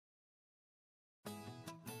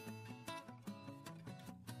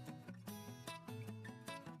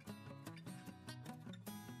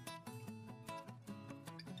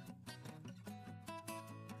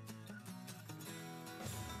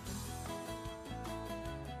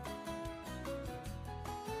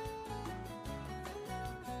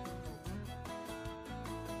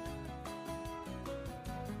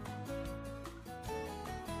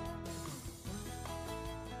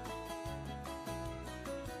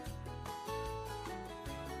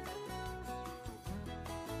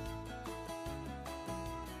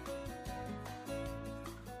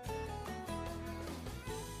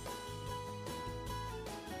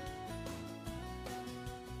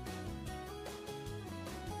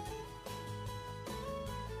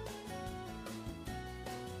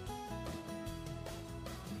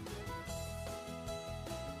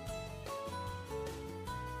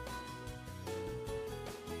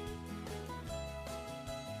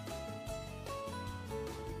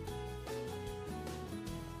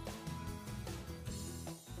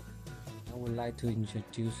would like to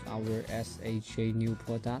introduce our SAJ new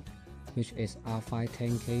product, which is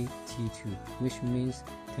R510K T2, which means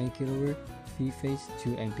 10 kW, 3-phase 2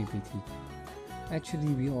 MPPT.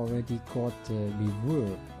 Actually, we already got the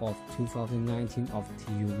reward of 2019 of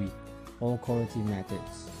TUV, all quality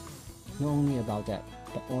methods. Not only about that,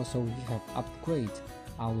 but also we have upgraded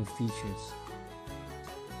our features.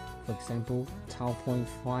 For example,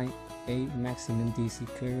 12.58 maximum DC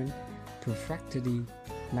current, perfectly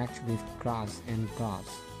matched with glass and glass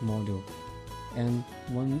model, and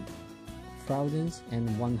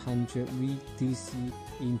 1100 V DC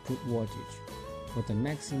input voltage. For the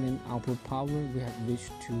maximum output power, we have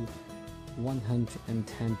reached to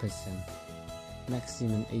 110%.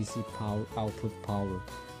 Maximum AC power output power,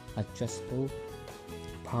 adjustable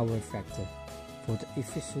power factor. For the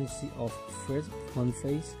efficiency of one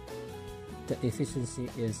phase, the efficiency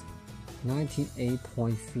is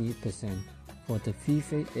 98.3%. For the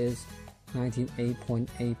 3-phase is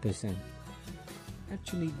 98.8%.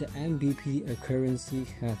 Actually, the MVP accuracy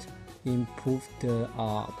had improved the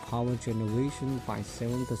power generation by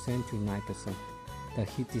 7% to 9%. The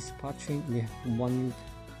heat dispatching, we have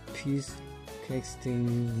one-piece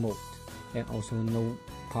casting mode, and also no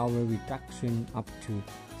power reduction up to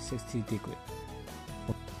 60 degrees.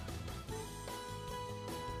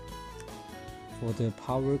 For the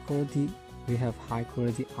power quality, we have high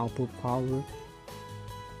quality output power,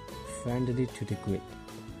 friendly to the grid.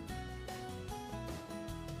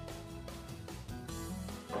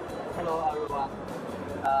 Hello everyone,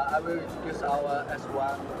 I will introduce our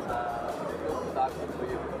S1 new product to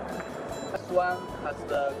you. S1 has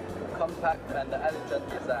the compact and elegant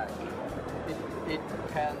design. It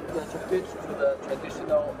can contribute to the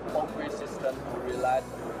traditional off-grid system to rely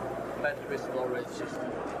battery storage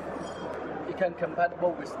system. It can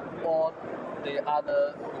compatible with all the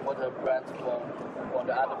other inverter brands from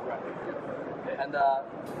the other brand. And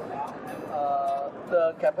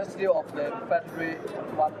the capacity of the battery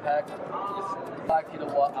one pack is 5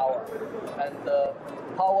 kWh, and the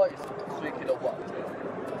power is 3 kW.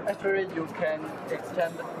 Actually, you can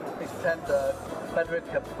extend the battery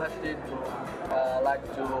capacity to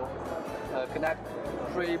connect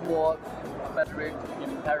 3 more batteries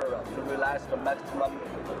in parallel to realize the maximum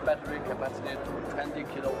battery capacity to 20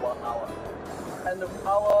 kWh. And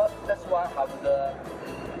our S1 has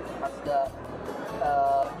the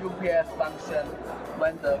UPS function.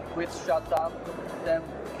 When the grid shut down, then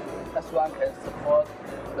S1 can support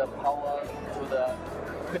the power to the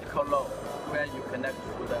critical load where you connect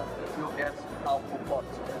to the UPS output port.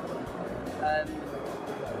 And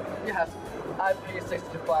it has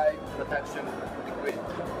IP65 protection degree.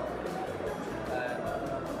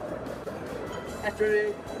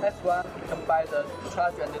 Actually, S1 combines the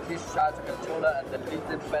charge and discharge controller and the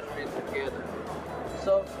lithium battery together.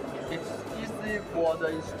 So it's easy for the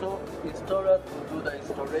installer to do the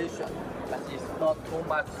installation, as it's not too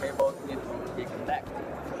much cable need to be connected.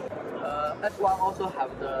 S1 also have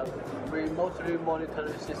the remotely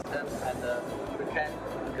monitoring system, and we can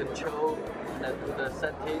control and do the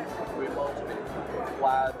settings remotely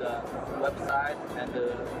via the website and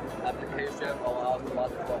the application on our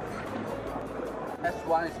smartphone.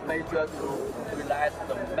 S1 is measured to realize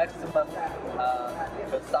the maximum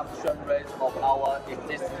consumption rate of our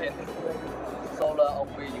existing solar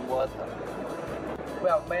off-grid inverter. We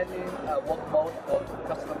have many work modes for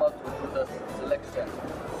customers to do the selection.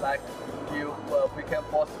 Like we can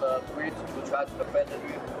force the grid to charge the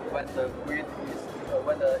battery when the grid is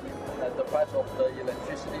the price of the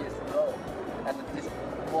electricity is low, and this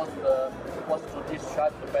force to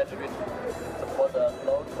discharge the battery to support the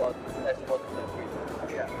load or export to the grid.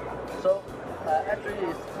 Yeah. So actually,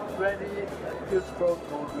 it's really useful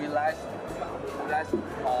to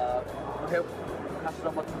help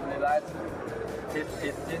customers to realize his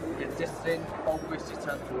existing off-grid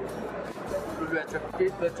system to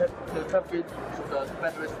retrofit the traffic to the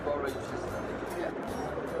battery storage system. Yeah.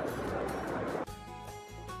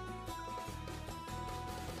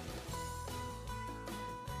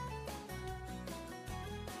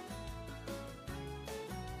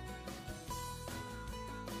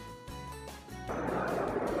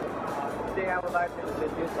 Today I would like to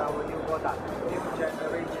introduce our new product, new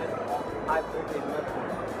generation of hybrid inverter,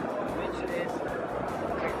 which is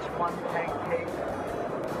H110K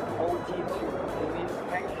OT2. It means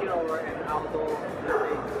 10 kW and outdoor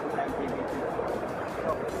usage MPPT.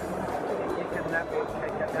 So it can connect with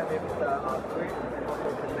the grid and also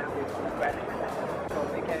connect with the battery. So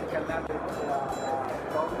we can connect with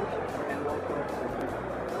storage and also the grid.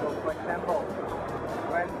 So for example,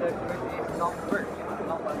 when the grid is not working,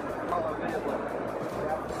 not available,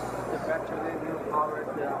 the actually will power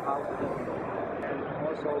the house, and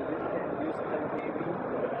also we can use the PV.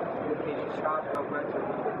 We can charge our battery.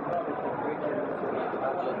 We can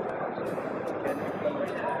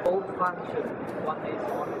both function. One is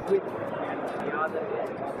on grid and the other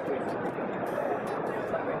is off grid.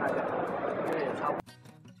 Something like that. It's how.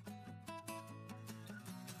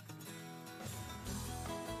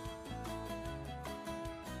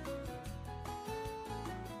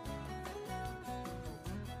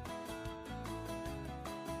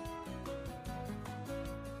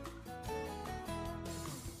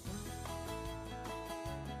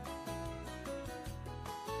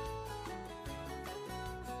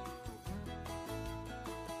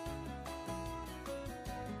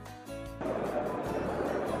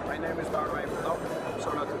 My name is from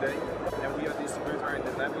Solar today, and we are distributor in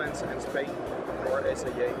the Netherlands and Spain for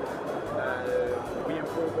SAJ. We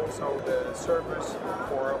improve also the service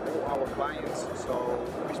for all our clients, so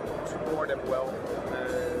we support them well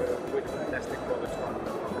with fantastic products from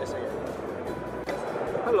SAJ.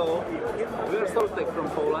 Hello, we are Soltek from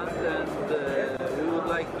Poland, and we would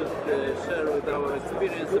like to share with our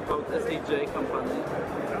experience about SAJ company.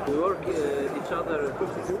 We work each other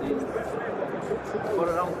for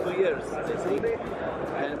around 2 years, I think,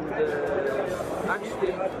 and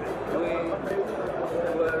actually we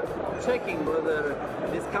were checking whether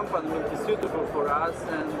this company will be suitable for us,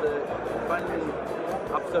 and finally,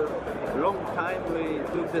 after a long time, we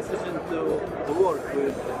took decision to work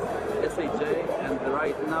with SAJ, and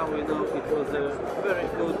right now we know it was a very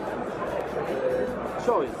good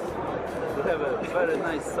choice. We have a very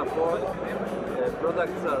nice support.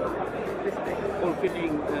 Products are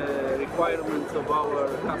fulfilling requirements of our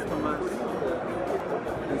customers,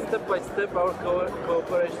 and step by step our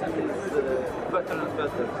cooperation is better and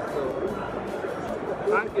better. So,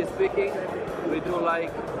 frankly speaking, we do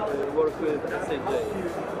like work with SAJ.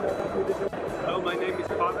 Hello, my name is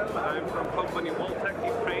Pavel. I'm from company Voltec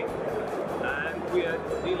Ukraine, and we are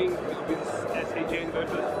dealing with SAJ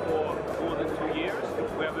inverters for more than 2 years.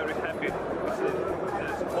 We are very happy with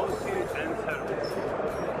the quality and service.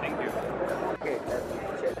 Thank you. Okay,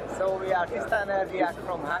 so we are Tristan Riak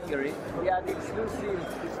from Hungary. We are the exclusive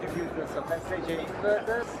distributors of SAJ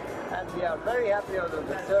inverters, and we are very happy with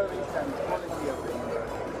the service and quality of the inverters.